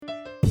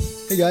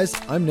Hey guys,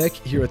 I'm Nick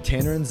here with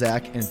Tanner and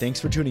Zach, and thanks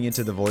for tuning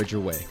into The Voyage Your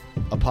Way,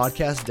 a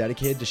podcast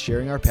dedicated to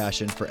sharing our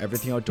passion for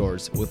everything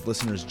outdoors with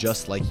listeners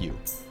just like you.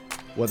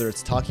 Whether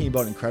it's talking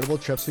about incredible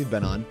trips we've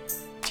been on,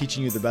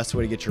 teaching you the best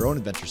way to get your own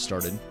adventure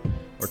started,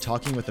 or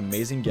talking with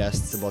amazing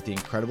guests about the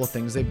incredible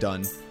things they've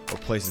done or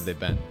places they've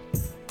been.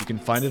 You can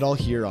find it all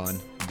here on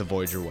The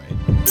Voyage Your Way.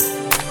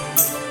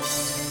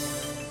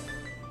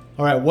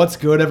 All right, what's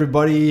good,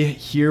 everybody?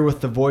 Here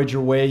with The Voyage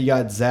Your Way, you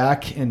got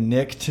Zach and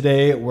Nick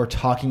today. We're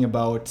talking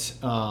about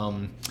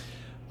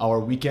our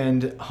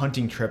weekend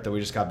hunting trip that we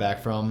just got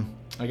back from.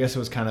 I guess it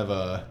was kind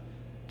of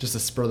just a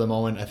spur of the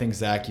moment. I think,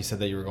 Zach, you said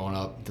that you were going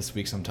up this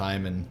week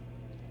sometime and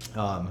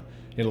you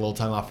had a little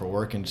time off for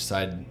work and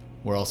decided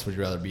where else would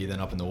you rather be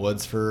than up in the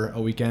woods for a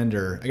weekend?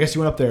 Or I guess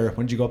you went up there.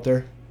 When did you go up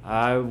there?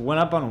 I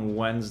went up on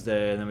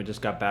Wednesday, and then we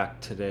just got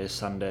back today,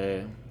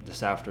 Sunday,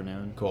 this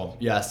afternoon. Cool.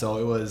 Yeah, so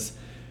it was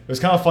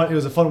kind of fun. It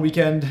was a fun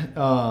weekend.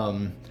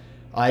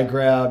 I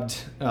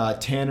grabbed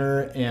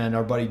Tanner and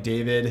our buddy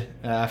David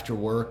after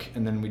work,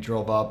 and then we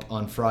drove up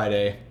on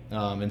Friday.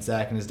 And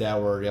Zach and his dad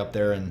were already up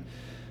there, and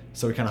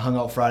so we kind of hung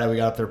out Friday. We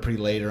got up there pretty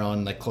late,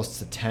 around like close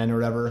to 10 or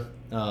whatever.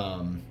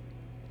 And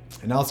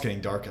now it's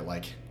getting dark at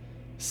like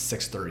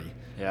 6:30.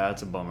 Yeah,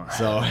 that's a bummer.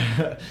 So,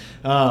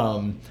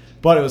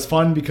 but it was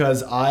fun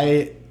because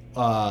I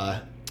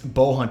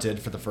bow hunted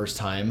for the first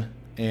time,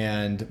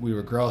 and we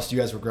were grouse. You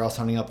guys were grouse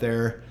hunting up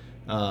there.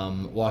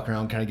 Walking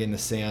around, kind of getting the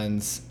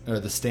stands or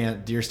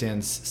the deer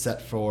stands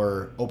set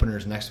for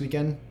openers next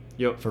weekend.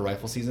 Yep. For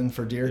rifle season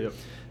for deer.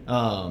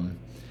 Yep.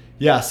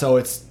 Yeah. So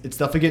it's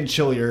definitely getting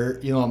chillier.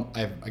 You know,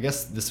 I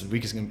guess this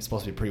week is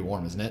supposed to be pretty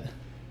warm, isn't it?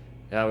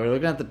 Yeah, we're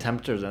looking at the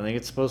temperatures. I think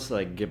it's supposed to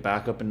like get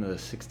back up into the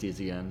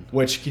 60s again.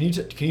 Which can you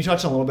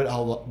touch on a little bit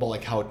about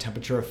like how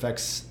temperature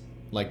affects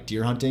like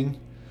deer hunting?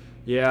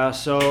 Yeah.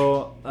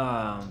 So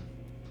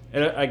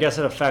I guess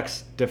it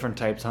affects different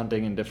types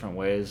hunting in different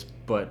ways,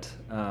 but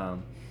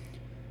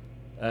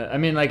I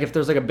mean, like if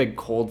there's like a big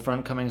cold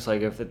front coming, so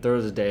like if there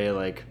was a day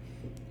like,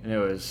 and it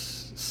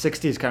was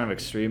 60 is kind of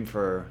extreme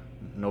for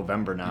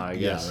November now, I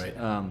guess. Yeah,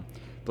 right.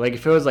 But like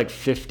if it was like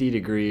 50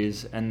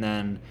 degrees and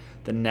then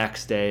the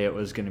next day it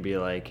was going to be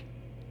like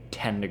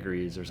 10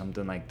 degrees or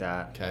something like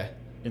that. Okay.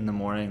 In the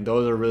morning,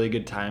 those are really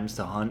good times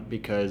to hunt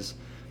because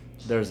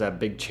there's that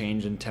big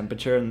change in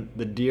temperature, and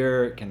the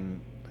deer can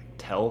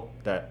tell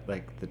that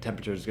like the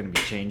temperature is going to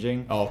be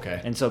changing. Oh, okay.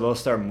 And so they'll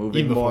start moving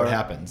even before more. It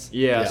happens.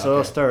 Yeah, so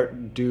they'll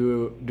start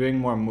doing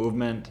more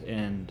movement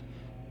and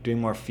doing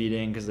more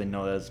feeding because they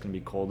know that it's going to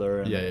be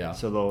colder. And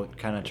so they'll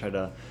kind of try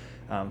to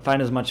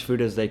find as much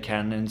food as they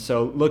can. And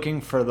so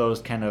looking for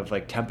those kind of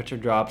like temperature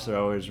drops are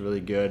always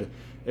really good.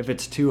 If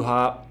it's too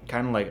hot,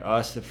 kind of like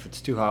us, if it's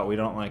too hot, we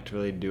don't like to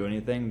really do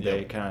anything.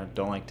 They kind of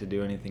don't like to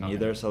do anything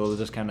either. So they'll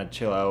just kind of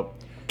chill out.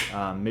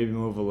 Maybe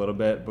move a little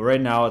bit, but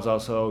right now it's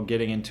also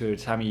getting into a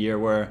time of year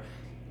where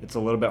it's a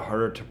little bit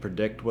harder to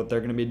predict what they're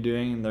going to be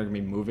doing. They're going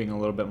to be moving a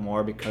little bit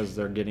more because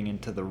they're getting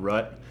into the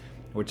rut,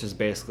 which is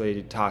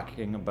basically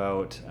talking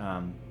about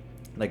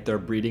like their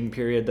breeding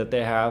period that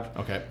they have.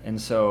 Okay.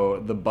 And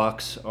so the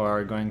bucks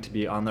are going to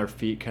be on their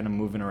feet, kind of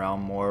moving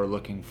around more,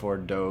 looking for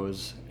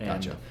does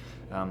and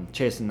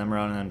chasing them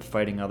around and then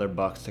fighting other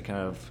bucks to kind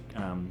of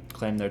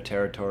claim their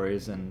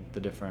territories and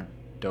the different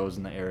does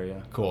in the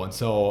area. Cool. And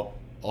so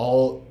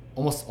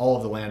almost all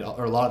of the land,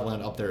 or a lot of the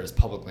land up there is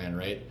public land,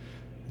 right?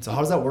 And so how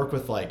does that work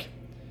with like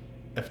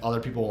if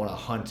other people want to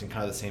hunt in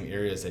kind of the same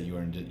areas that you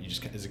are in?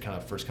 Is it kind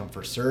of first come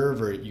first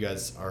serve, or you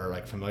guys are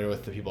like familiar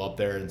with the people up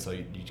there and so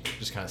you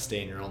just kind of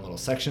stay in your own little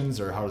sections,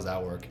 or how does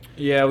that work?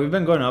 Yeah, we've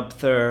been going up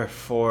there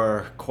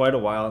for quite a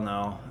while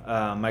now.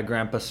 My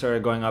grandpa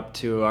started going up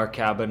to our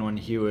cabin when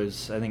he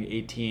was I think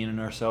 18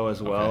 or so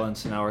as well, and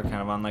so now we're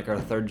kind of on like our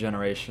third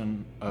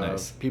generation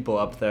of people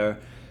up there.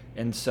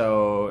 And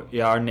so,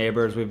 yeah, our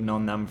neighbors, we've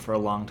known them for a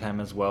long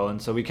time as well.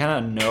 And so we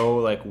kind of know,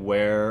 like,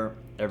 where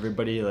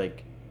everybody,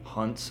 like,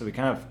 hunts. So we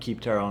kind of keep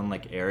to our own,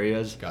 like,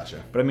 areas.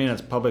 Gotcha. But, I mean, it's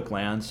public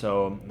land,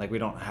 so, like, we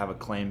don't have a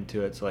claim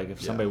to it. So, like,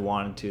 if somebody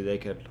wanted to, they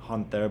could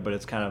hunt there. But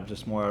it's kind of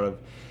just more out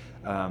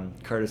of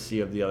courtity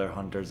of the other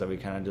hunters that we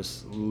kind of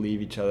just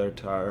leave each other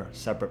to our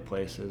separate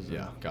places.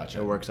 Yeah, gotcha.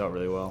 It works out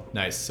really well.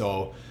 Nice.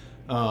 So,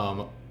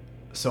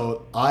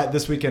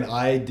 this weekend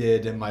I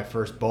did my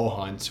first bow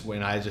hunt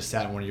when I just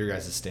sat in one of your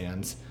guys'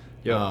 stands.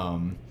 Yeah.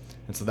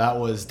 And so that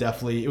was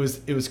definitely it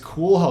was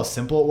cool how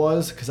simple it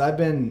was, because I've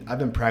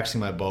been practicing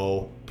my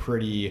bow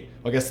pretty,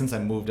 I guess since I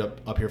moved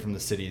up here from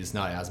the cities,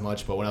 not as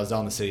much, but when I was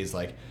down in the cities,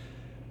 like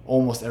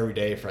almost every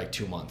day for like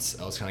 2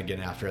 months, I was kind of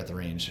getting after it at the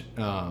range.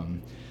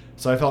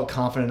 So I felt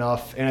confident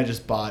enough, and I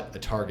just bought a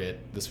target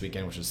this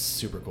weekend, which is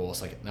super cool.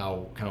 It's like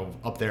now kind of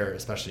up there,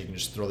 especially you can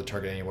just throw the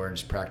target anywhere and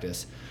just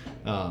practice.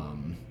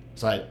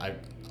 So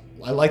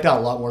I like that a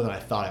lot more than I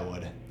thought I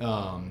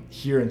would.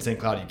 Here in St.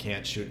 Cloud, you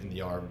can't shoot in the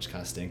yard, which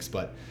kind of stinks,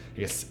 but I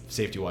guess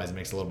safety-wise, it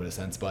makes a little bit of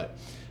sense. But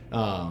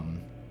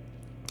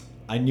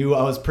I knew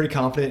I was pretty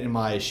confident in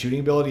my shooting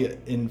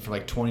ability for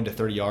like 20 to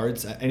 30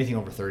 yards. Anything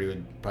over 30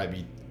 would probably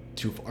be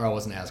too far. I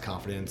wasn't as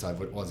confident, so I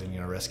wasn't even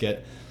going to risk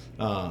it.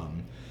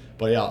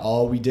 But yeah,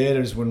 all we did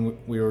is when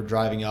we were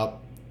driving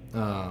up,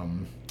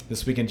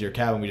 this weekend to your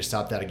cabin. We just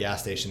stopped at a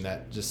gas station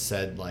that just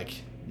said like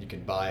you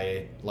could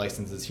buy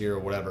licenses here or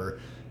whatever.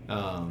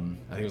 I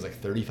think it was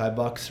like $35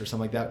 or something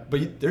like that.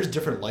 But there's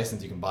different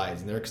licenses you can buy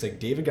in there, because like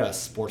David got a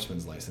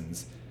sportsman's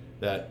license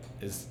that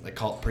is like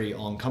called pretty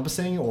all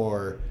encompassing.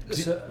 Or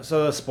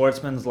so the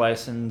sportsman's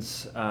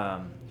license, if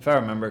I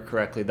remember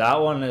correctly,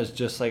 that one is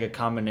just like a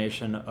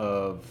combination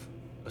of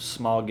a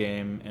small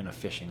game and a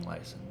fishing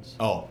license.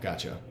 Oh,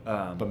 gotcha.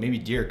 But maybe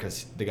deer,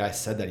 because the guy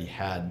said that he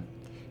had.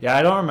 Yeah,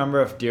 I don't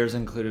remember if deer's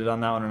included on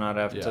that one or not.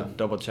 I have to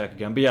double check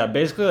again. But yeah,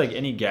 basically like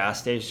any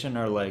gas station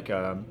or like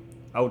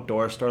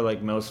outdoor store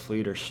like Mills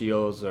Fleet or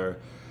Shields or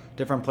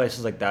different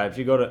places like that, if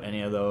you go to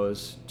any of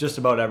those, just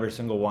about every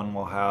single one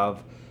will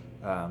have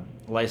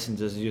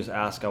licenses. You just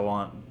ask, I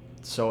want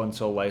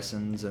so-and-so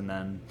license, and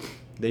then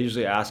they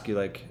usually ask you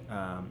like,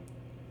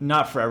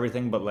 not for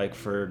everything, but like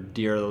for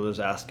deer, they'll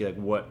just ask you like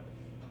what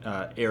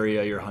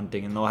area you're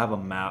hunting, and they'll have a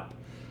map.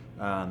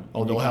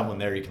 They'll have one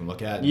there you can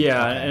look at.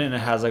 Yeah, okay. And it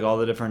has like all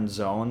the different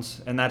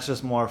zones, and that's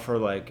just more for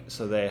like,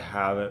 so they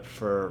have it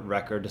for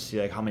record to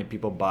see like how many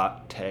people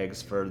bought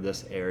tags for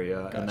this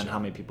area, gotcha. And then how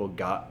many people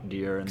got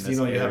deer in this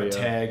area. You have a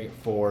tag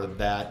for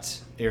that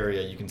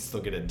area, you can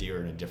still get a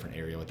deer in a different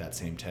area with that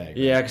same tag. Right?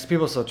 Yeah, because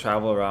people still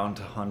travel around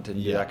to hunt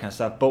and do that kind of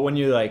stuff. But when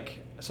you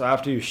so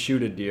after you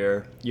shoot a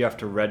deer, you have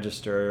to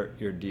register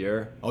your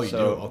deer. Oh, you do?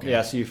 Okay.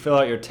 Yeah, so you fill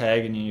out your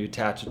tag and you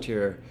attach it to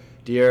your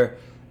deer.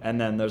 And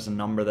then there's a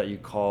number that you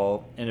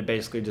call, and it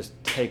basically just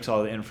takes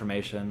all the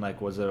information, like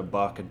was it a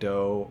buck, a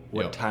doe,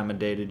 what time of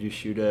day did you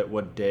shoot it,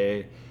 what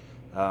day,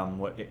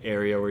 what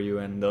area were you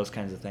in, those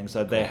kinds of things.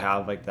 So they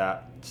have like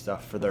that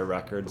stuff for their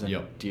records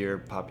and deer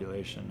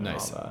population and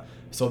all that.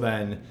 So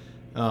then,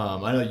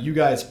 I know you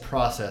guys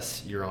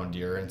process your own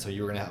deer, and so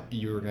you were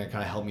gonna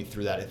kind of help me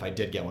through that if I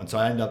did get one. So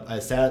I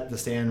sat at the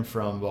stand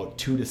from about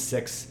 2 to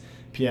 6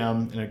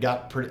 p.m. and it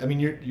got pretty. I mean,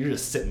 you're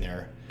just sitting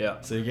there. Yeah.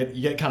 So you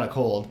get kind of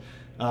cold.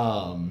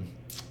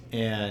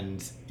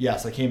 And yeah,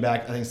 so I came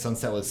back, I think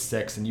sunset was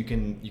 6, and you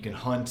can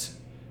hunt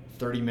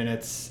 30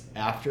 minutes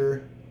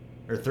after,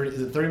 or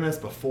 30 minutes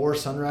before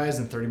sunrise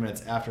and 30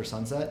 minutes after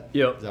sunset?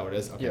 Yep. Is that what it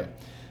is? Okay. Yep.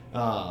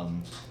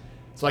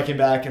 So I came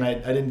back and I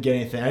didn't get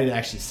anything. I didn't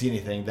actually see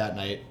anything that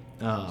night.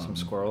 Some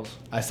squirrels.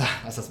 I saw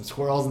some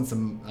squirrels and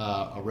some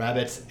a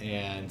rabbit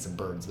and some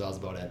birds. That was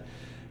about it.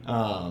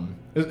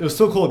 It was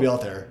so cool to be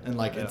out there, and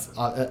like it's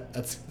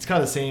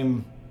kind of the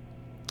same.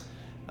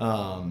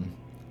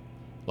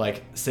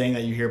 Like saying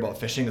that you hear about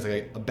fishing is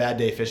like a bad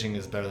day fishing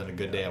is better than a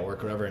good day at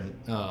work or whatever. And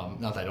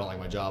not that I don't like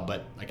my job,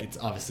 but like it's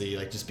obviously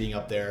like just being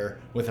up there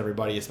with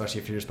everybody,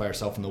 especially if you're just by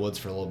yourself in the woods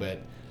for a little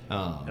bit.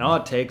 And all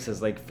it takes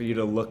is like for you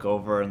to look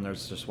over and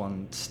there's just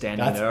one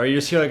standing there, or you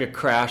just hear like a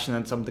crash and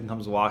then something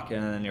comes walking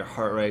and then your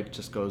heart rate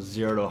just goes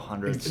 0 to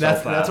 100.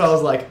 That's why I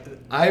was like,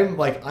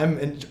 I'm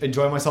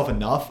enjoying myself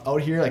enough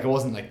out here. Like it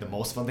wasn't like the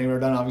most fun thing I've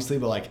ever done, obviously,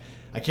 but like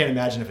I can't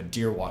imagine if a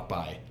deer walked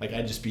by, like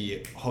I'd just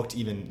be hooked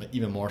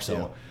even more so.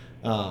 Yeah.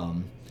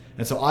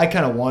 And so I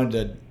kind of wanted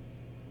to,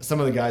 some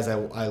of the guys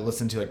I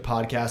listen to like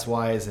podcast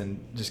wise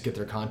and just get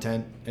their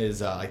content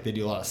is like they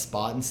do a lot of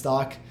spot and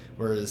stalk,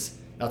 whereas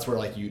that's where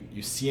like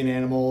you see an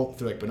animal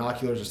through like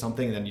binoculars or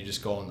something, and then you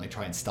just go and like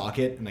try and stalk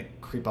it and like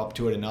creep up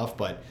to it enough.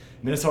 But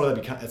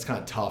Minnesota, it's kind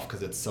of tough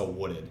because it's so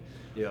wooded.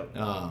 Yeah.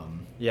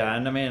 Yeah,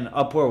 and I mean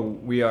up where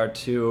we are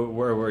too,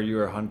 where you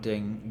were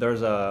hunting,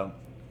 there's a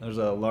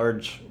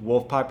large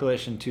wolf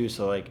population too.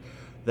 So like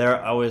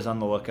they're always on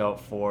the lookout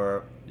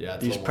for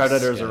these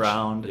predators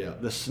around. Yeah.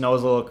 The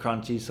snow's a little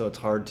crunchy, so it's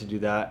hard to do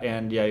that.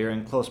 And yeah, you're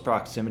in close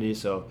proximity,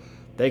 so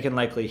they can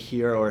likely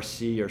hear or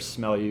see or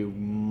smell you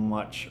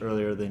much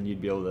earlier than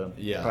you'd be able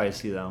to probably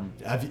see them.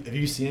 Have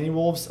you seen any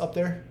wolves up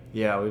there?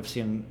 Yeah, we've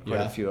seen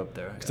quite a few up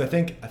there. Because I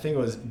think it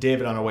was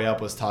David on our way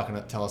up was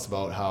tell us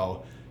about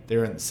how they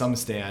were in some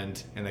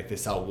stand and like they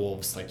saw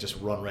wolves like just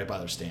run right by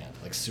their stand,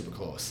 like super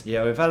close.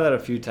 Yeah, we've had that a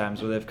few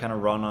times where they've kind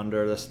of run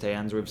under the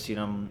stands. We've seen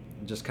them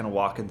just kind of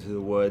walking through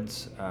the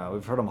woods.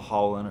 We've heard them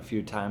howling a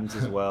few times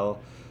as well.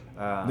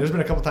 There's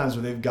been a couple times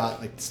where they've got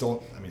like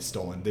stolen.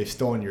 They've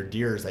stolen your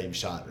deers that you've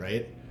shot,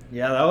 right?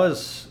 Yeah,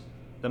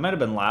 that might have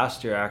been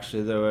last year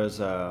actually. There was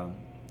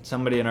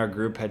somebody in our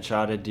group had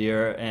shot a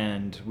deer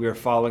and we were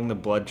following the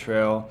blood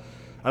trail.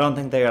 I don't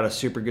think they got a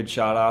super good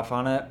shot off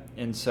on it,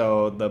 and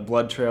so the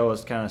blood trail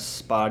was kind of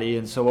spotty,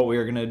 and so what we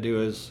were going to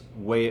do is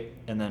wait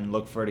and then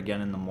look for it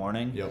again in the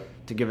morning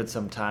to give it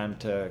some time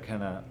to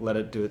kind of let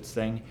it do its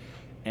thing.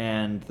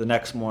 And the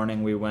next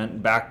morning we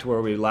went back to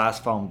where we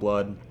last found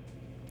blood,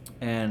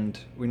 and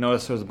we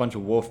noticed there was a bunch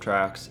of wolf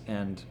tracks,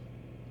 and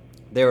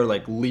they were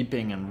like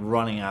leaping and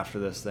running after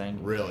this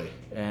thing. Really?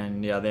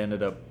 And yeah, they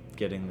ended up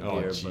getting the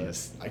deer. Oh,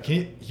 jeez.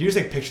 Can you just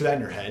like picture that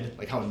in your head,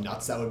 like how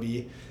nuts that would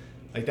be?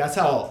 Like that's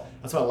why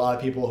a lot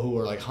of people who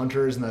are like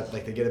hunters and that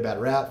like they get a bad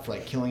rap for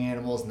like killing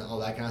animals and all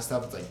that kind of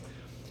stuff. It's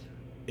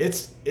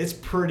like it's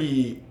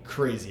pretty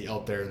crazy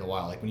out there in the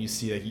wild. Like when you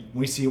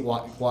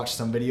watch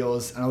some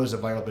videos. I know there's a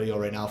viral video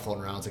right now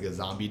floating around. It's like a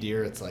zombie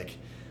deer. It's like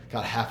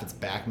got half its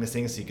back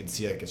missing, so you can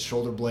see like its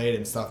shoulder blade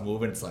and stuff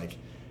moving. It's like,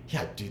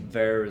 yeah, dude,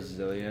 very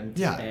resilient.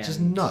 Yeah, just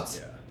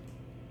nuts.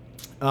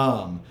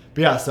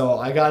 But yeah, so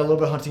I got a little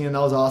bit of hunting, and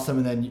that was awesome.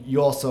 And then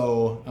you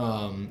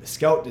also,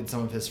 Scout did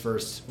some of his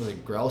first, was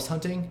it grouse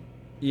hunting?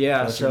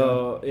 Yeah,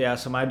 so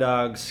my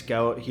dog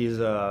Scout, he's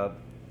a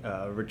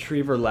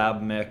retriever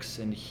lab mix,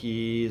 and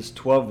he's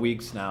 12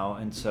 weeks now,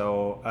 and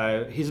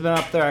so he's been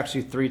up there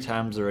actually 3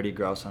 times already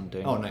grouse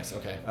hunting. Oh, nice.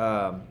 Okay.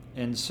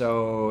 And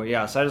so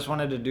I just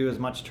wanted to do as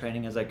much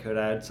training as I could.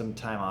 I had some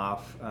time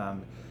off,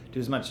 do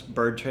as much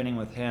bird training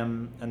with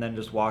him, and then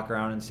just walk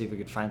around and see if we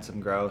could find some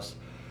grouse.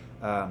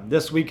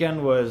 This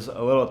weekend was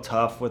a little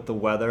tough with the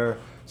weather,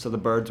 so the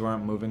birds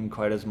weren't moving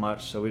quite as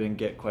much, so we didn't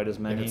get quite as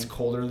many. If it's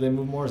colder, they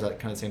move more? Is that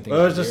kind of the same thing?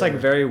 Well, it was just like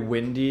very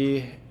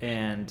windy,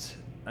 and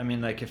I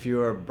mean, like if you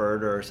were a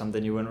bird or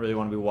something, you wouldn't really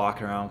want to be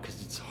walking around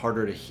because it's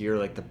harder to hear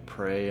like the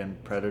prey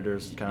and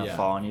predators kind of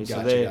fall on you.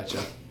 Gotcha.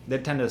 They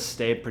tend to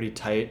stay pretty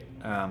tight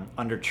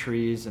under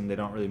trees, and they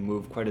don't really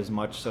move quite as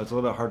much, so it's a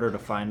little bit harder to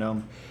find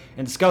them.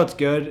 And Scout's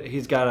good.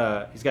 He's got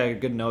a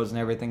good nose and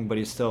everything, but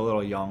he's still a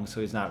little young, so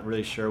he's not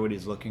really sure what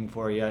he's looking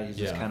for yet. He's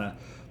just kind of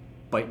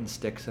biting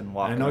sticks and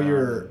walking. And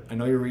I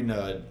know you're reading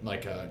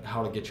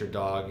how to get your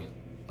dog,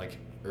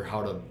 or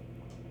how to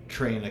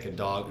train like a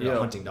dog, or a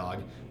hunting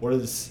dog. What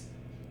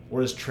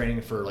does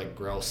training for like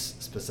grouse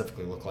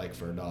specifically look like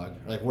for a dog?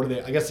 Like what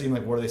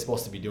are they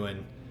supposed to be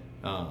doing?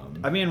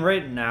 I mean,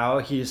 right now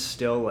he's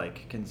still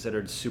like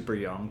considered super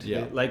young.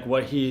 Like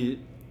what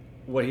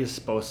he's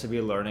supposed to be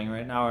learning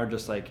right now are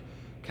just like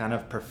kind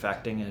of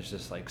perfecting is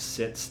just like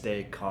sit,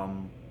 stay,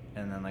 come,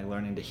 and then like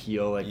learning to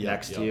heel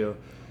next to you.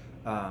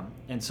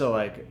 And so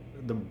like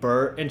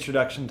the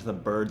introduction to the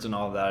birds and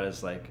all of that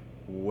is like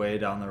way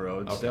down the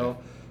road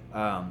still.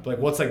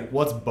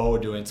 What's Bo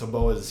doing? So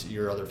Bo is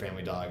your other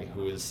family dog,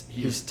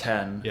 he's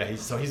 10. Yeah,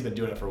 he's been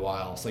doing it for a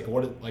while. So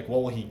what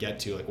will he get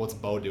to? Like what's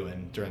Bo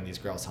doing during these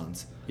grouse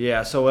hunts?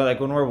 Yeah, so like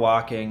when we're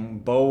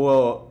walking,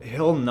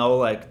 he'll know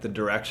like the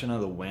direction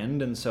of the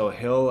wind, and so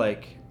he'll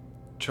like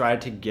try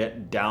to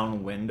get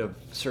downwind of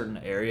certain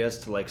areas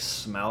to like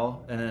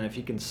smell, and then if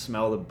he can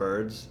smell the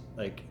birds,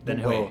 like then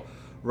he'll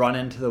run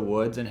into the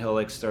woods and he'll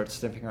like start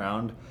sniffing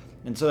around.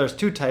 And so there's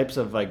 2 types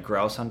of like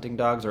grouse hunting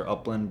dogs or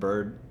upland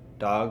bird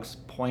dogs,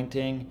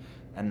 pointing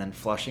and then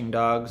flushing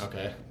dogs.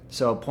 Okay.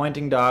 So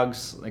pointing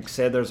dogs, like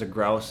say there's a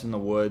grouse in the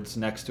woods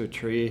next to a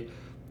tree,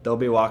 they'll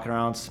be walking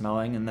around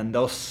smelling, and then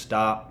they'll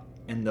stop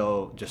and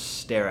they'll just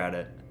stare at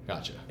it.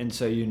 Gotcha. And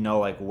so you know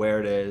like where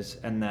it is,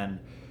 and then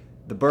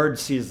the bird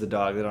sees the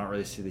dog, they don't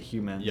really see the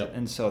human. Yep.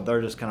 And so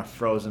they're just kind of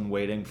frozen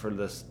waiting for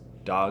this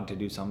dog to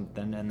do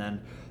something, and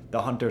then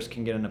the hunters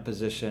can get in a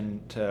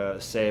position to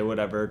say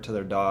whatever to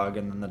their dog,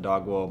 and then the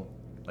dog will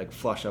like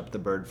flush up the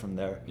bird from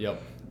there. Yep.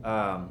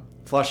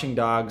 Flushing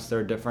dogs,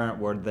 they're different,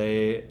 where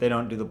they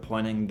don't do the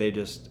pointing, they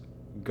just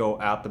go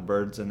at the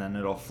birds, and then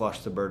it'll flush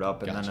the bird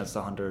up, and then it's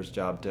the hunter's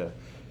job to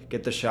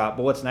get the shot.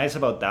 But what's nice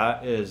about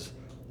that is,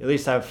 at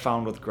least I've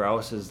found with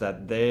grouse, is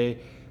that they,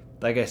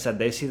 like I said,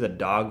 they see the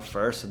dog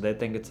first, and they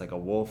think it's like a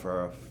wolf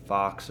or a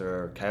fox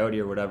or a coyote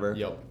or whatever.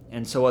 Yep.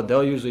 And so what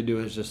they'll usually do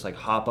is just like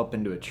hop up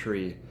into a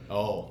tree.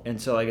 Oh. And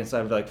so like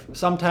instead of like,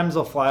 sometimes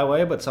they'll fly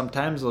away, but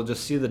sometimes they'll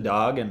just see the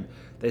dog and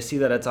they see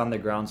that it's on the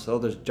ground, so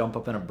they'll just jump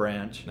up in a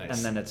branch. Nice. And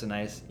then it's a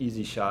nice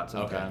easy shot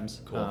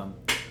sometimes. Okay, cool.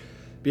 But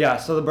yeah,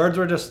 so the birds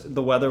were just,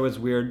 the weather was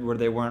weird where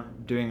they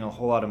weren't doing a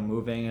whole lot of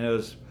moving,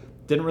 and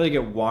didn't really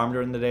get warm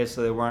during the day,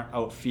 so they weren't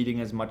out feeding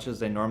as much as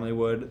they normally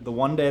would. The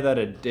one day that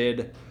it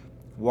did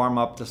warm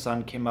up, the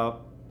sun came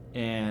up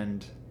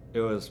and it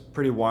was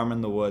pretty warm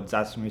in the woods.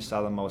 That's when we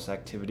saw the most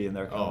activity, and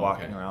they're kind of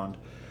walking around.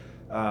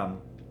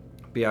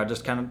 But yeah, I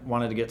just kind of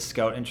wanted to get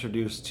Scout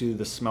introduced to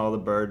the smell of the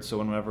bird, so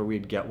whenever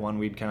we'd get one,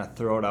 we'd kind of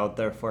throw it out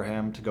there for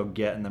him to go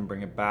get and then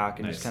bring it back,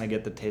 and just kind of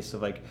get the taste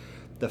of like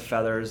the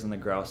feathers and the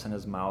grouse in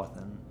his mouth.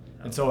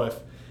 And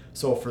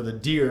so for the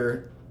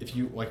deer, if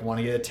you like want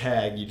to get a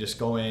tag, you just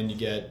go in, you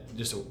get you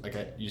just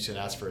gonna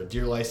ask for a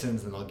deer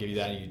license, and they'll give you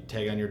that, and you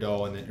tag on your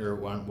doe, and then or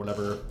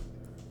whatever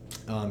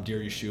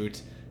deer you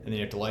shoot, and then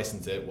you have to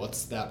license it.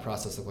 What's that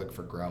process look like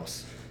for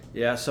grouse?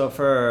 Yeah, so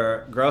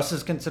for grouse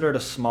is considered a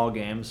small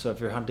game. So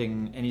if you're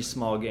hunting any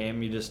small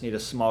game, you just need a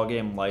small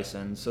game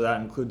license. So that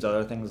includes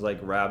other things like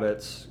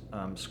rabbits,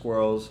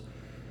 squirrels,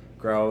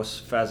 grouse,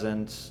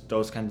 pheasants,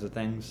 those kinds of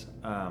things.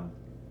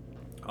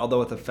 Although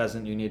with a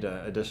pheasant, you need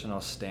an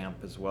additional stamp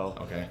as well.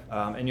 Okay.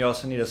 And you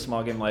also need a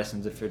small game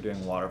license if you're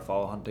doing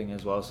waterfowl hunting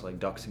as well, so like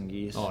ducks and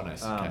geese. Oh,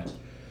 nice. Okay.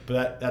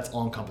 But that's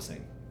all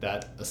encompassing.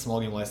 That a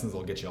small game license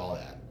will get you all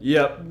that.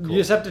 Yep. Cool. You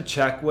just have to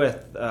check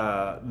with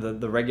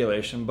the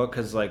regulation book,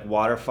 because like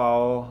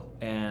waterfowl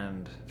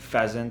and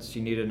pheasants,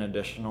 you need an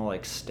additional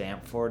like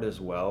stamp for it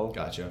as well.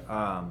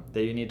 Gotcha.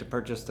 That you need to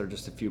purchase. They're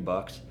just a few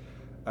bucks.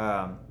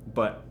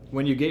 But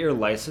when you get your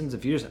license,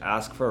 if you just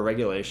ask for a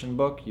regulation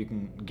book, you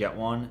can get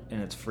one,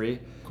 and it's free.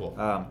 Cool.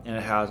 And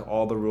it has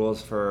all the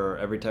rules for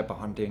every type of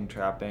hunting,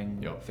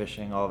 trapping,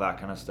 fishing, all that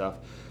kind of stuff.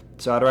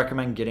 So I'd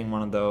recommend getting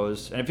one of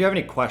those. And if you have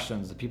any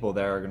questions, the people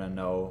there are going to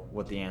know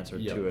what the answer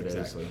to it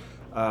exactly.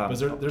 Is.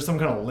 There's some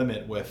kind of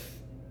limit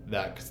with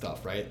that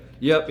stuff, right?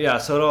 Yep, yeah.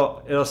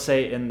 So it'll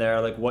say in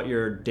there like what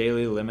your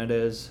daily limit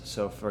is.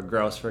 So for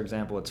grouse, for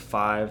example, it's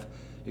 5.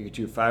 you could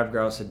shoot 5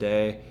 grouse a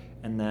day,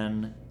 and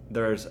then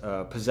there's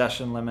a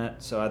possession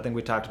limit. So I think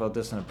we talked about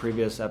this in a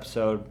previous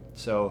episode.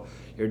 So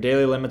your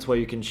daily limit's what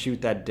you can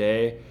shoot that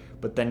day,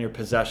 but then your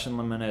possession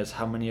limit is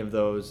how many of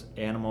those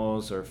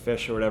animals or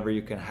fish or whatever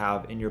you can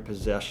have in your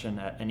possession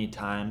at any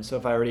time. So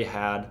if I already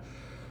had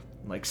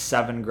like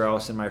 7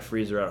 grouse in my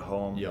freezer at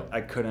home,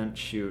 I couldn't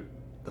shoot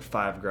the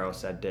 5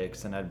 grouse that day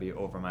because then I'd be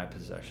over my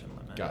possession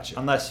limit. Gotcha.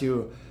 Unless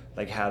you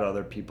like had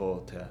other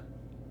people to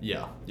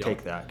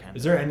take that kind of.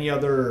 Is there any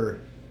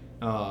other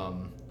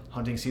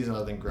hunting season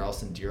other than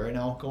grouse and deer right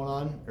now going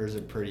on, or is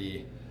it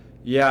pretty?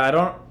 Yeah,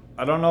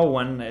 I don't know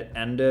when it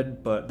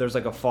ended, but there's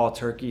like a fall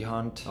turkey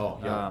hunt.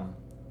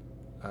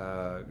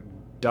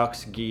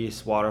 Ducks,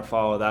 geese,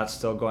 waterfowl, that's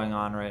still going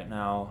on right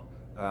now.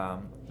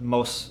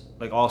 Most,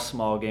 like all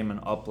small game and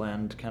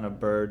upland kind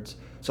of birds.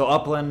 So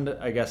upland,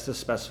 I guess to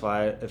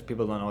specify, if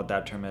people don't know what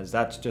that term is,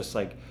 that's just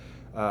like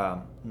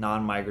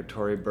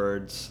non-migratory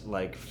birds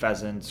like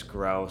pheasants,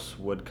 grouse,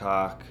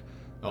 woodcock.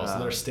 So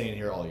they're staying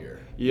here all year.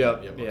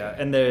 Yep. Okay.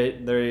 And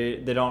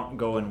they don't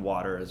go in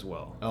water as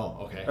well.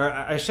 Oh, okay. Or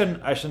I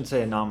shouldn't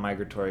say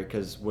non-migratory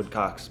because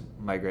woodcocks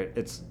migrate.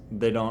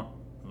 They don't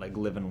like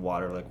live in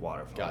water like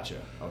waterfowl. Gotcha.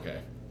 Okay.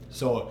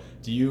 So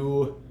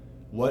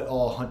what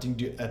all hunting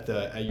do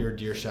at your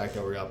deer shack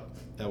that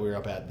we were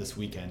up at this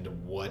weekend?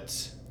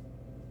 What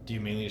do you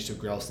mainly just do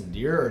grouse and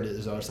deer, or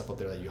is there other stuff up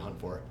there that you hunt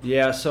for?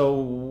 Yeah.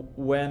 So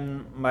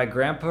when my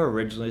grandpa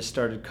originally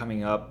started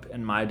coming up,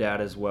 and my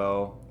dad as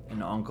well,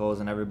 and uncles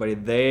and everybody,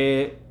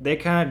 they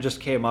kind of just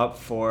came up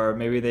for,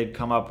 maybe they'd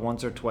come up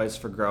once or twice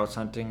for grouse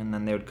hunting, and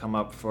then they would come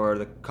up for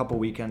the couple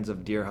weekends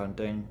of deer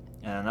hunting,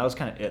 and that was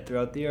kind of it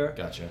throughout the year.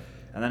 Gotcha.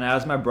 And then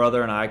as my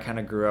brother and I kind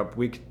of grew up,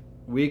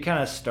 we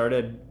kind of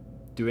started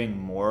doing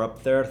more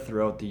up there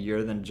throughout the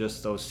year than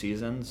just those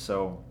seasons.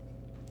 So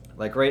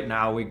like right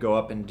now we go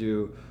up and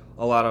do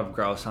a lot of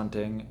grouse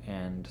hunting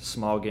and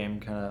small game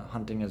kind of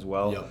hunting as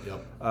well.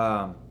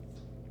 Yep.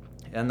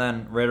 And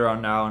then right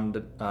around now in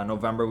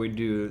November, we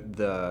do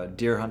the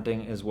deer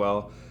hunting as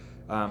well.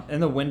 In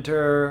the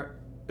winter,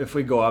 if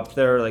we go up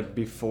there like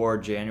before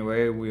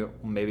January, we'll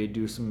maybe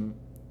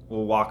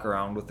we'll walk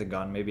around with the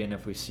gun maybe, and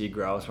if we see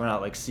grouse, we're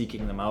not like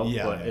seeking them out,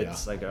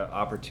 it's like an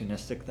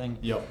opportunistic thing.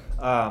 Yep.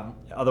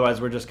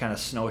 Otherwise, we're just kind of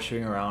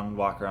snowshoeing around,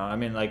 walk around. I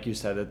mean, like you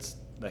said, it's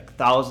like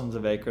thousands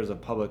of acres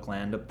of public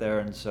land up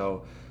there, and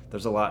so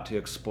there's a lot to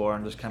explore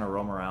and just kind of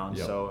roam around.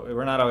 Yep. So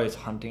we're not always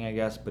hunting, I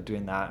guess, but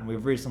doing that. And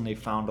we've recently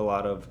found a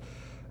lot of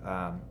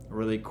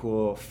really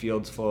cool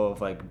fields full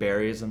of like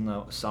berries in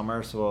the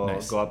summer. So we'll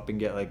go up and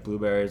get like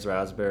blueberries,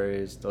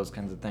 raspberries, those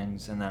kinds of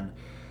things. And then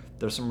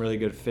there's some really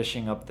good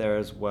fishing up there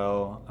as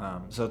well.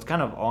 So it's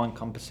kind of all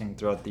encompassing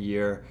throughout the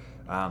year.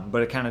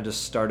 But it kind of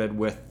just started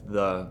with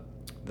the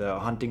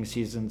hunting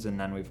seasons, and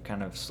then we've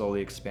kind of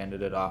slowly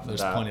expanded it off of that.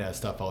 There's plenty of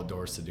stuff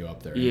outdoors to do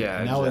up there.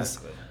 Yeah, and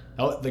exactly.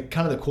 The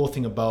kind of the cool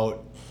thing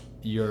about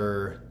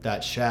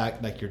that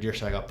shack, like your deer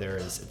shack up there,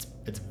 is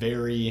it's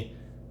very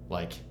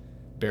like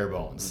bare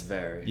bones.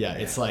 Very. Yeah,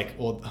 it's like,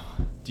 well,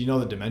 do you know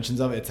the dimensions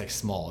of it? It's like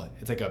small.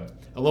 It's like a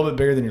little bit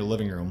bigger than your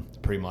living room,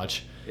 pretty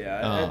much.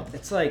 Yeah,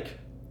 it's like,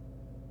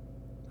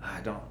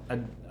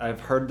 I've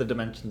heard the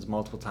dimensions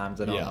multiple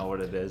times. I don't know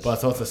what it is. But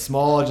so it's a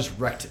small, just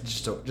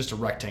a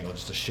rectangle,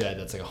 just a shed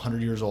that's like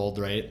 100 years old,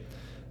 right?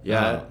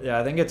 Yeah,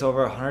 I think it's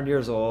over 100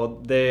 years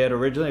old. They had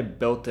originally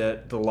built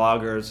it, the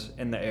loggers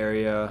in the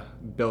area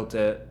built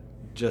it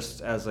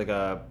just as like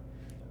a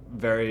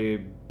very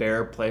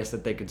bare place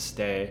that they could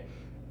stay.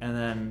 And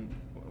then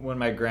when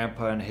my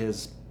grandpa and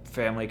his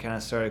family kind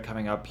of started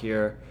coming up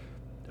here,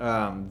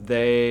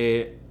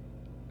 they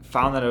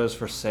found that it was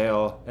for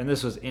sale, and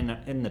this was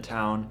in the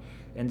town.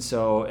 And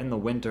so in the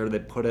winter, they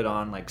put it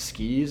on like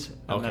skis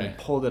and then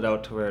pulled it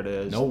out to where it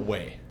is. No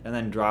way. And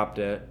then dropped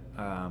it.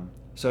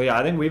 So yeah,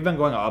 I think we've been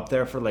going up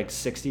there for like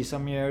 60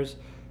 some years,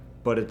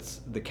 but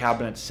the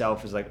cabin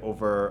itself is like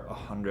over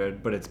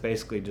 100, but it's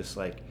basically just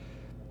like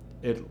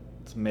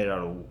it's made out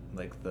of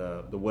like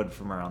the wood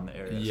from around the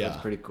area. Yeah. So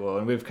it's pretty cool.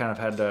 And we've kind of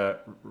had to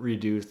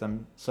redo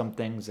some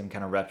things and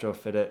kind of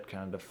retrofit it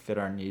kind of to fit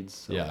our needs.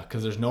 So. Yeah,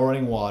 because there's no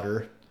running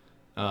water.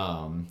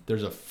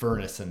 There's a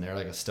furnace in there,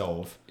 like a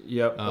stove.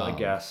 Yep, a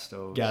gas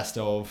stove. Gas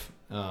stove.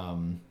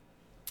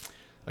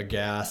 A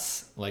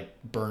gas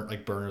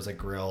burners, like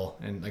grill,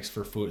 and like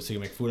for food, so you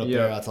can make food up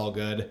there. That's all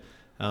good.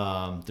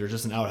 There's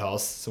just an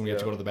outhouse, so when you have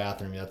to go to the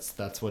bathroom,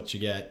 that's what you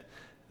get.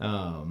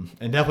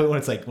 And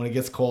definitely when it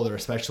gets colder,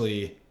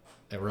 especially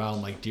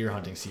around like deer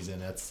hunting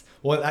season,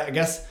 I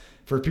guess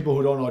for people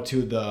who don't know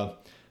too,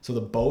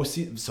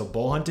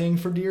 bow hunting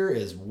for deer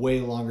is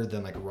way longer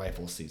than like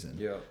rifle season.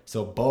 Yeah.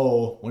 So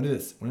bow, when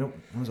was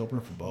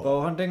opening for bow?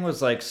 Bow hunting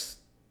was like,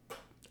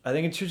 I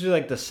think it's usually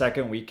like the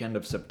second weekend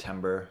of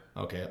September.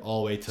 Okay,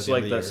 all the way to the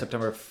end of the year.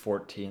 September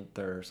 14th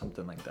or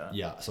something like that.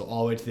 Yeah, so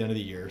all the way to the end of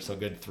the year. So a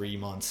good 3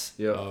 months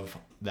of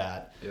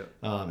that. Yep.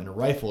 And a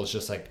rifle is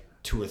just like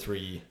 2 or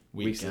 3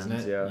 weeks, isn't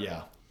it?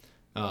 Yeah.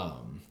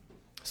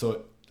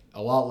 So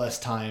a lot less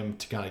time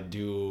to kind of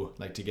do,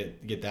 like, to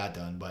get that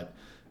done. But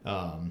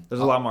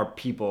There's a lot more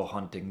people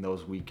hunting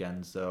those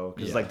weekends though,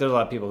 because like there's a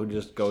lot of people who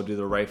just go do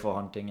the rifle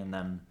hunting and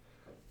then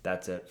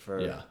that's it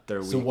for their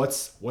week. So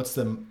what's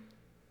the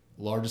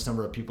largest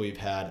number of people you've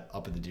had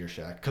up at the deer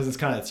shack? Because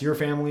it's your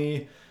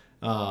family,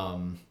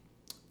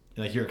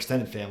 like your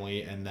extended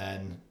family, and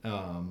then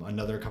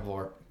another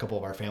couple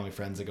of our family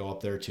friends that go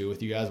up there too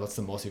with you guys. What's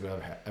the most you've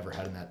ever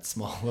had in that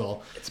small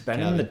little? It's been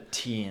cabin? In the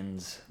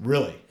teens.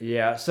 Really?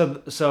 Yeah.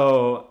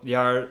 So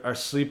yeah, our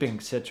sleeping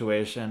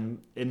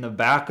situation in the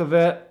back of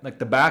it, like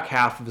the back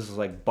half of this is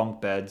like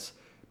bunk beds,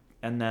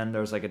 and then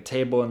there's like a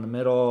table in the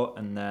middle,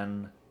 and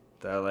then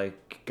the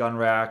like gun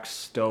racks,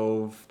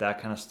 stove,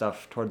 that kind of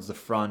stuff towards the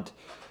front.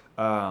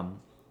 And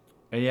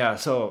yeah,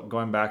 so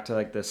going back to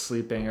like the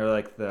sleeping or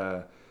like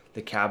the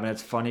cabin,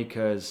 it's funny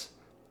because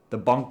the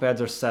bunk beds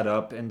are set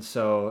up and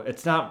so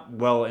it's not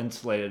well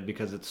insulated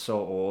because it's so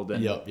old,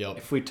 and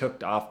if we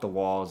took off the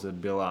walls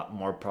it'd be a lot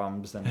more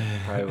problems than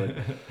probably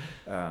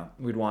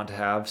we'd want to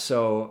have.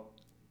 So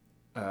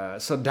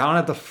down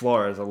at the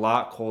floor is a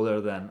lot colder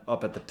than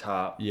up at the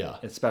top,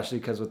 especially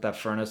because with that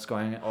furnace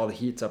going, all the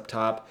heat's up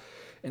top,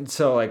 and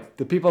so like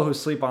the people who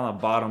sleep on the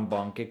bottom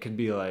bunk, it could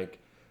be like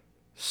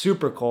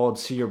super cold,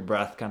 see your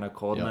breath kind of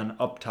cold, and then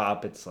up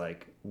top it's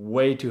like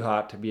way too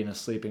hot to be in a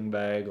sleeping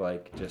bag,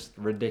 like just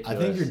ridiculous.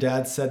 I think your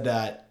dad said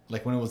that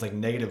like when it was like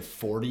negative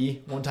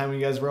 40 one time when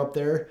you guys were up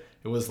there,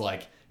 it was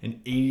like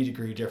an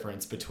 80-degree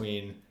difference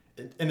between,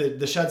 and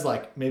the shed's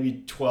like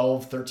maybe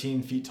 12,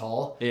 13 feet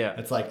tall. Yeah.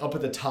 It's like up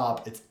at the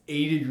top, it's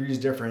 80 degrees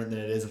different than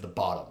it is at the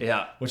bottom.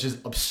 Yeah. Which is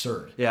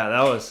absurd. Yeah,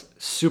 that was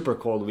super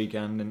cold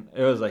weekend, and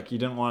it was like you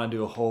didn't want to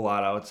do a whole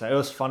lot outside. It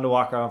was fun to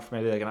walk around for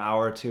maybe like an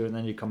hour or two, and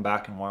then you come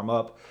back and warm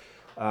up.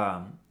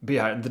 But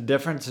yeah, the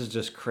difference is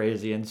just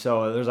crazy, and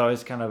so there's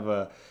always kind of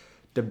a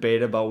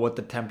debate about what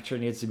the temperature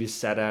needs to be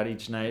set at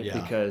each night,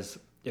 because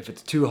if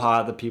it's too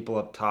hot, the people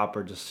up top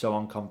are just so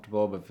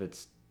uncomfortable, but if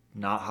it's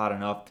not hot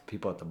enough, the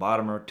people at the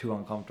bottom are too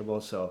uncomfortable.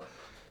 So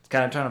it's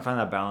kind of trying to find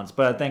that balance.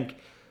 But I think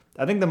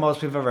the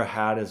most we've ever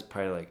had is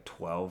probably like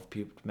 12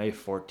 people, maybe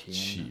 14.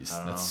 Jeez,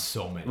 that's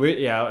so many.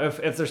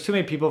 If there's too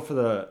many people for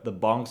the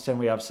bunks, then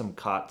we have some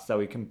cots that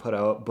we can put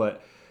out,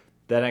 but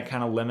then it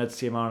kind of limits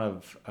the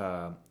amount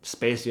of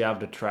space you have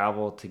to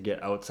travel to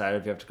get outside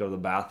if you have to go to the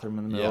bathroom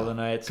in the middle of the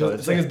night. So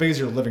it's like as big as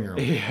your living room.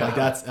 Like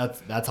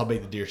that's how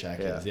big the deer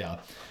shack is. Yeah.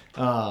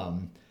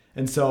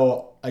 And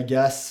so I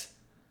guess,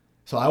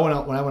 so when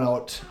I went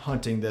out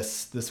hunting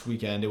this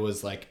weekend, it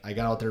was like I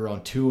got out there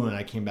around 2 and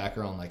I came back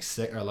around like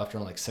 6, or I left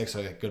around like 6,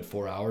 so like a good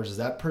 4 hours. Is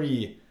that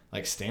pretty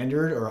like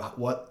standard, or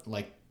what?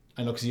 Like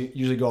I know because you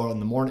usually go out in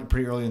the morning,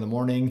 pretty early in the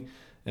morning,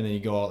 and then you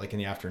go out like in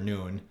the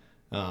afternoon.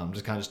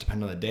 Just kind of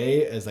depend on the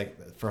day, as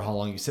like for how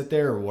long you sit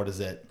there, or what is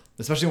it?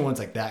 Especially when it's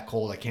like that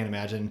cold, I can't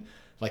imagine.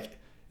 Like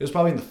it was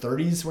probably in the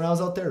 30s when I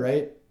was out there,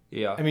 right?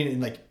 Yeah. I mean,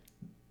 and like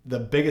the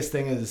biggest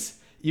thing is,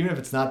 even if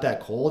it's not that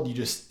cold,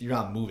 you're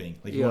not moving.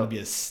 Like you want to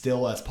be as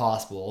still as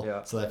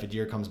possible, so that if a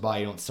deer comes by,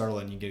 you don't startle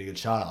it and you get a good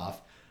shot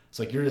off.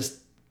 So like you're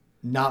just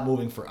not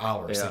moving for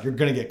hours. Like you're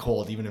gonna get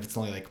cold, even if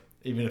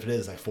it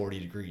is like 40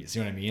 degrees.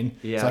 You know what I mean?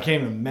 Yeah. So I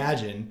can't even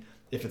imagine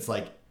if it's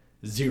like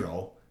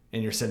 0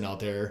 and you're sitting out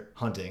there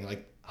hunting.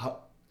 Like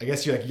I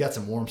guess you got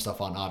some warm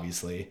stuff on,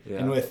 obviously. Yeah.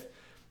 And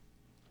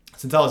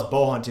since I was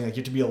bow hunting, like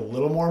you have to be a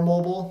little more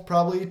mobile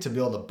probably to be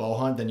able to bow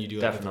hunt than you do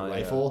like with a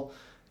rifle.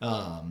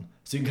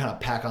 So you can kind of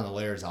pack on the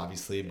layers,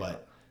 obviously,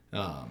 but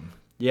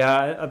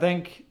I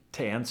think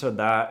to answer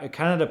that, it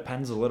kind of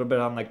depends a little bit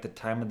on like the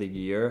time of the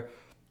year.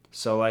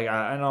 So like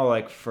I know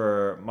like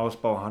for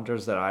most bow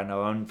hunters that I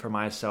know, and for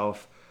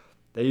myself,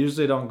 they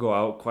usually don't go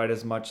out quite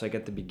as much like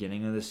at the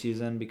beginning of the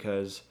season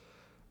because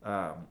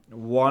a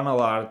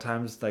lot of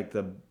times like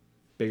the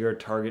bigger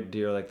target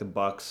deer, like the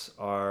bucks,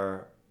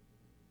 are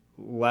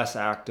less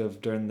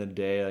active during the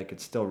day. Like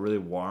it's still really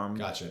warm.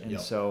 Gotcha. And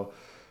so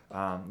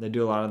they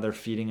do a lot of their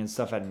feeding and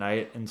stuff at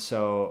night, and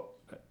so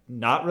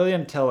not really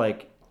until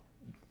like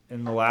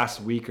in the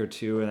last week or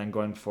two, and then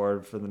going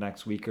forward for the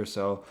next week or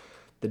so,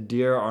 the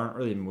deer aren't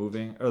really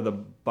moving, or the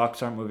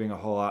bucks aren't moving a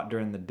whole lot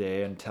during the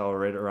day until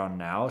right around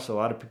now. So a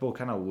lot of people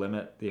kind of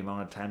limit the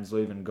amount of times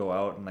they'll even go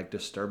out and like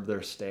disturb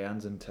their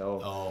stands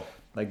until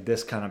like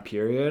this kind of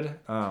period,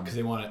 because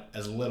they want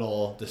as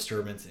little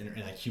disturbance in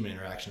like human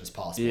interaction as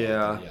possible.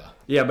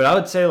 Yeah, but I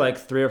would say like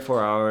 3 or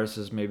 4 hours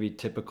is maybe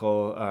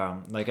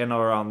typical. Like I know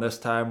around this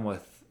time,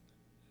 with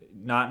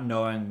not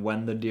knowing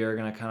when the deer are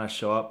going to kind of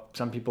show up,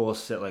 some people will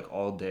sit like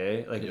all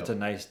day. Like if it's a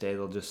nice day,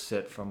 they'll just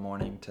sit from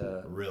morning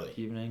to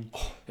evening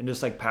and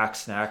just like pack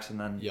snacks, and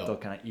then they'll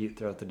kind of eat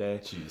throughout the day.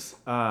 Jeez.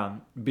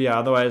 But yeah,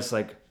 otherwise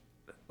like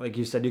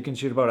you said, you can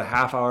shoot about a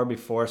half hour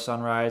before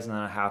sunrise and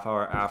then a half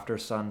hour after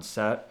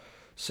sunset.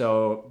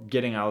 So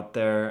getting out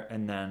there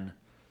and then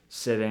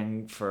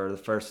sitting for the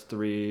first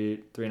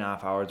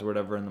 3.5 hours or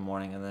whatever in the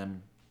morning, and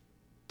then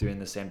doing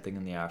the same thing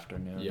in the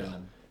afternoon. Yeah.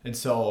 And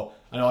so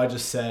I know I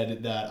just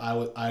said that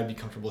I'd be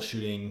comfortable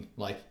shooting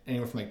like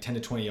anywhere from like 10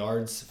 to 20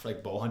 yards for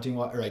like bow hunting,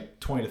 or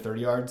like 20 to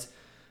 30 yards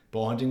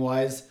bow hunting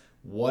wise.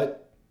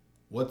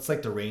 What's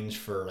like the range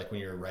for like when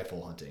you're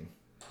rifle hunting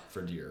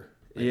for deer?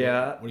 Like,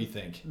 yeah. What do you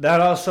think?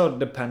 That also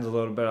depends a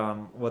little bit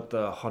on what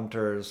the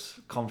hunter's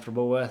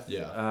comfortable with.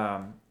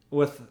 Yeah.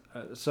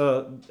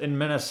 So in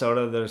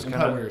Minnesota, there's kind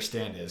of where your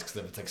stand is, because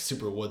if it's like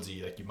super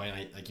woodsy, like you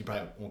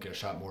probably won't get a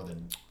shot more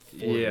than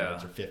 40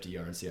 yards or 50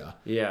 yards. Yeah.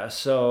 Yeah.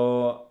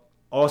 So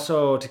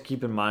also to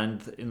keep in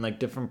mind, in like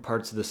different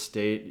parts of the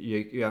state,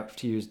 you have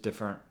to use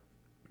different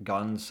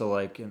guns. So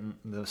like in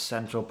the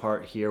central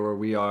part here where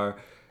we are,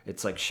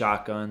 it's like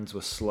shotguns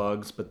with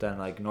slugs, but then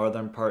like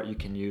northern part you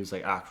can use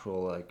like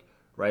actual like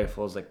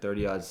rifles, like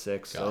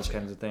 30-06, those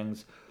kinds of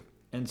things.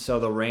 And so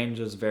the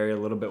ranges vary a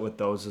little bit with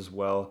those as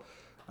well.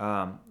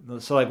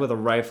 So like with a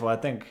rifle, I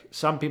think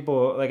some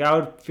people, like I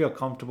would feel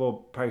comfortable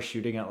probably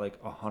shooting at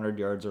like 100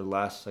 yards or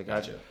less. Like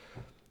I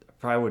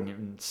probably wouldn't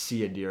even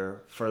see a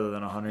deer further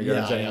than 100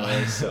 yards anyway.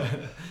 Yeah. So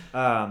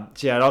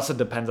yeah, it also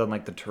depends on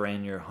like the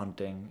terrain you're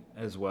hunting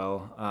as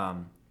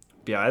well.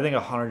 Yeah, I think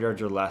 100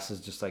 yards or less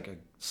is just like a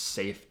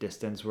safe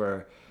distance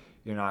where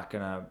you're not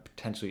gonna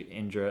potentially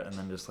injure it and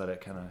then just let it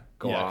kind of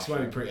go off. Yeah, because you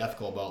want to be pretty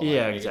ethical about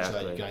exactly.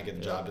 Sure that you gotta get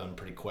the job done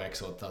pretty quick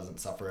so it doesn't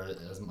suffer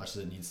as much as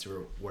it needs to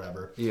or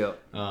whatever. Yep.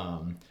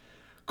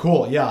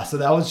 Cool. Yeah. So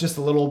that was just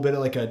a little bit of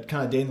like a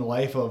kind of day in the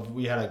life of,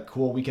 we had a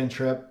cool weekend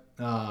trip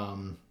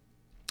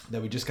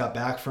that we just got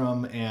back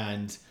from,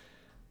 and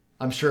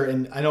I'm sure,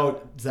 and I know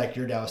Zach,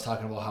 your dad was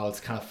talking about how it's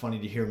kind of funny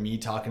to hear me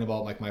talking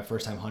about like my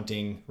first time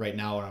hunting right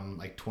now when I'm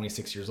like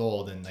 26 years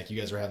old, and like you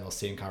guys were having those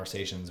same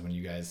conversations when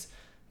you guys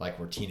like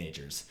were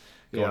teenagers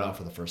going out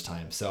for the first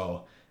time.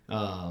 So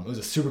it was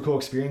a super cool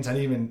experience. I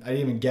didn't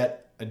even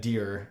get a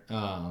deer.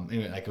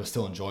 Anyway, like it was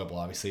still enjoyable,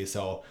 obviously.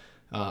 So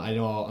I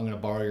know I'm gonna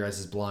borrow your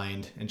guys'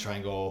 blind and try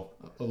and go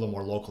a little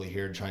more locally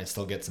here and try and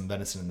still get some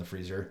venison in the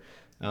freezer.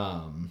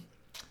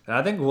 And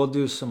I think we'll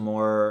do some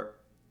more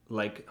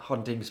like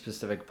hunting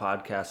specific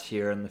podcasts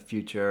here in the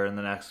future in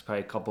the next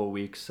probably couple of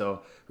weeks,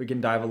 so we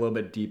can dive a little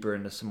bit deeper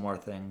into some more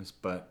things.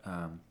 But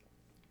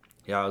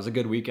yeah, it was a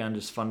good weekend,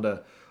 just fun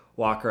to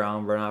walk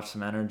around, burn off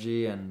some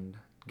energy, and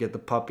get the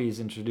puppies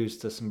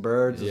introduced to some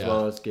birds, as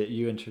well as get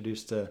you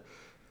introduced to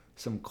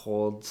some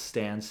cold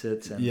stand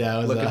sits and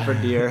looking for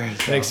deer.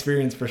 So. An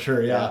experience for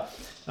sure. Yeah.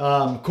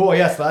 Cool.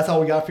 Yeah. So that's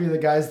all we got for you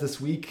guys this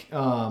week.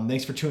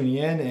 Thanks for tuning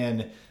in.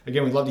 And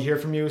again, we'd love to hear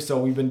from you. So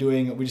we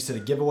just did a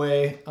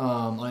giveaway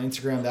on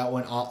Instagram. That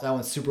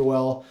went super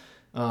well.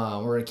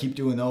 We're going to keep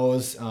doing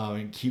those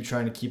and keep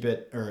trying to keep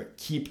it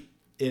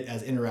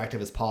as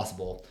interactive as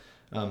possible,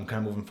 kind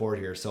of moving forward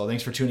here. So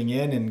thanks for tuning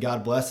in, and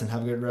God bless, and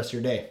have a good rest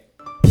of your day.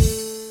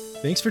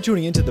 Thanks for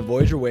tuning into the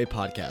Voyager Way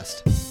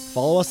podcast.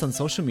 Follow us on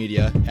social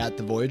media at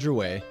The Voyager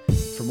Way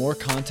for more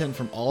content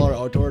from all our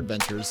outdoor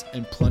adventures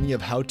and plenty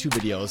of how-to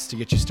videos to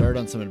get you started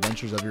on some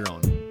adventures of your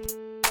own.